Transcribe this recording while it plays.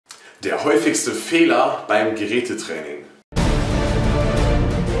Der häufigste Fehler beim Gerätetraining.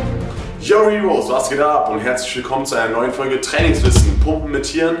 Yo Heroes, was geht ab und herzlich willkommen zu einer neuen Folge Trainingswissen, Pumpen mit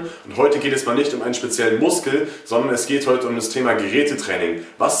Tieren. Und heute geht es mal nicht um einen speziellen Muskel, sondern es geht heute um das Thema Gerätetraining.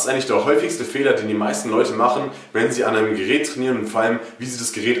 Was ist eigentlich der häufigste Fehler, den die meisten Leute machen, wenn sie an einem Gerät trainieren und vor allem, wie sie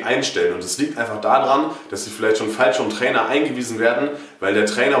das Gerät einstellen? Und es liegt einfach daran, dass sie vielleicht schon falsch vom Trainer eingewiesen werden, weil der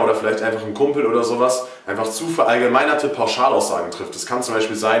Trainer oder vielleicht einfach ein Kumpel oder sowas einfach zu verallgemeinerte Pauschalaussagen trifft. Das kann zum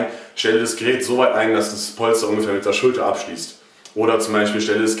Beispiel sein, stelle das Gerät so weit ein, dass das Polster ungefähr mit der Schulter abschließt. Oder zum Beispiel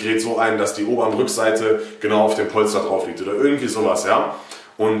stelle das Gerät so ein, dass die Ober- und Rückseite genau auf dem Polster drauf liegt oder irgendwie sowas, ja.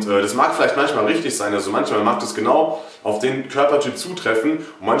 Und das mag vielleicht manchmal richtig sein, also manchmal mag das genau auf den Körpertyp zutreffen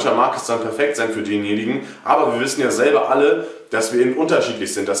und manchmal mag es dann perfekt sein für denjenigen, aber wir wissen ja selber alle, dass wir eben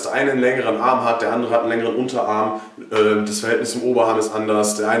unterschiedlich sind, dass der eine einen längeren Arm hat, der andere hat einen längeren Unterarm, das Verhältnis zum Oberarm ist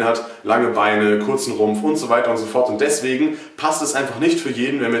anders, der eine hat lange Beine, kurzen Rumpf und so weiter und so fort und deswegen passt es einfach nicht für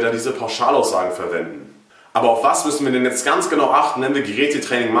jeden, wenn wir da diese Pauschalaussagen verwenden. Aber auf was müssen wir denn jetzt ganz genau achten, wenn wir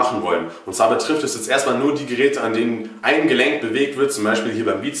Gerätetraining machen wollen? Und zwar betrifft es jetzt erstmal nur die Geräte, an denen ein Gelenk bewegt wird, zum Beispiel hier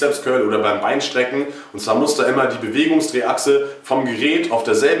beim Bizeps-Curl oder beim Beinstrecken. Und zwar muss da immer die Bewegungsdrehachse vom Gerät auf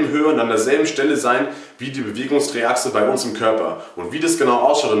derselben Höhe und an derselben Stelle sein, wie die Bewegungsdrehachse bei uns im Körper. Und wie das genau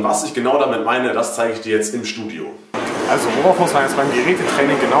ausschaut und was ich genau damit meine, das zeige ich dir jetzt im Studio. Also worauf muss man jetzt beim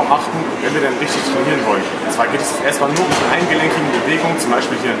Gerätetraining genau achten, wenn wir denn richtig trainieren wollen? Und zwar geht es erstmal nur um die eingelenkigen Bewegungen, zum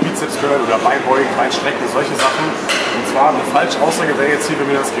Beispiel hier ein Bizeps-Curl oder Beinbeugen, Beinstrecken, solche Sachen. Und zwar eine falsche Aussage wäre jetzt hier,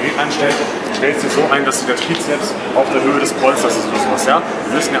 wenn wir das Gerät einstellen, stellt sich so ein, dass der Trizeps auf der Höhe des Polsters ist oder sowas. Ja?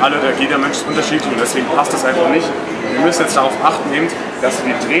 Wir wissen ja alle, jeder Mensch ist unterschiedlich und deswegen passt das einfach nicht. Wir müssen jetzt darauf achten, dass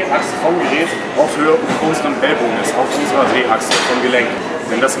die Drehachse vom Gerät auf Höhe unserem Ellbogen ist, auf unserer Drehachse vom Gelenk.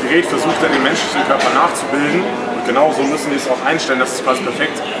 Denn das Gerät versucht dann den menschlichen Körper nachzubilden und genau so müssen wir es auch einstellen, dass es quasi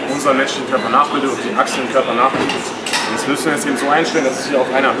perfekt unseren menschlichen Körper nachbildet und die Achse im Körper nachbildet. Und das müssen wir jetzt eben so einstellen, dass es hier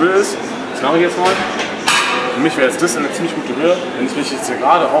auf einer Höhe ist. Das mache ich jetzt mal. Für mich wäre jetzt das eine ziemlich gute Höhe, wenn ich mich jetzt hier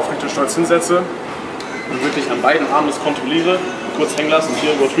gerade aufrecht und stolz hinsetze und wirklich an beiden Armen das kontrolliere, kurz hängen lassen und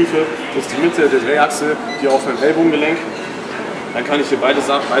hier überprüfe, das ist die Mitte der Drehachse hier auf meinem Ellbogengelenk. Dann kann ich hier beide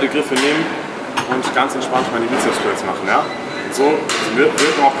Griffe nehmen und ganz entspannt meine Bizeps-Curls machen. Ja? Und so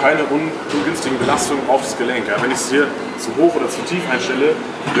wirken auch keine ungünstigen Belastungen auf das Gelenk. Ja? Wenn ich es hier zu hoch oder zu tief einstelle,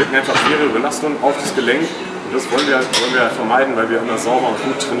 wirken einfach schwere Belastungen auf das Gelenk. Und das wollen wir vermeiden, weil wir immer sauber und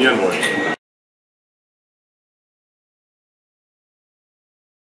gut trainieren wollen.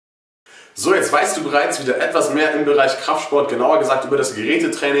 So, jetzt weißt du bereits wieder etwas mehr im Bereich Kraftsport, genauer gesagt über das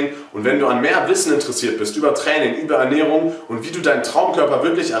Gerätetraining. Und wenn du an mehr Wissen interessiert bist, über Training, über Ernährung und wie du deinen Traumkörper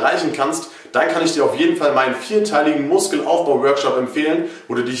wirklich erreichen kannst, dann kann ich dir auf jeden Fall meinen 4-teiligen Muskelaufbau-Workshop empfehlen,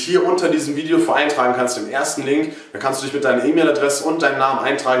 wo du dich hier unter diesem Video eintragen kannst, im ersten Link. Da kannst du dich mit deiner E-Mail-Adresse und deinem Namen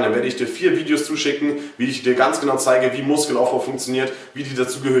eintragen. Dann werde ich dir 4 Videos zuschicken, wie ich dir ganz genau zeige, wie Muskelaufbau funktioniert, wie die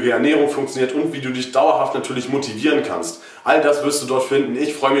dazugehörige Ernährung funktioniert und wie du dich dauerhaft natürlich motivieren kannst. All das wirst du dort finden.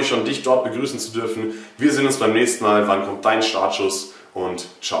 Ich freue mich schon, dich dort begrüßen zu dürfen. Wir sehen uns beim nächsten Mal. Wann kommt dein Startschuss? Und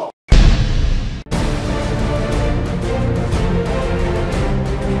ciao.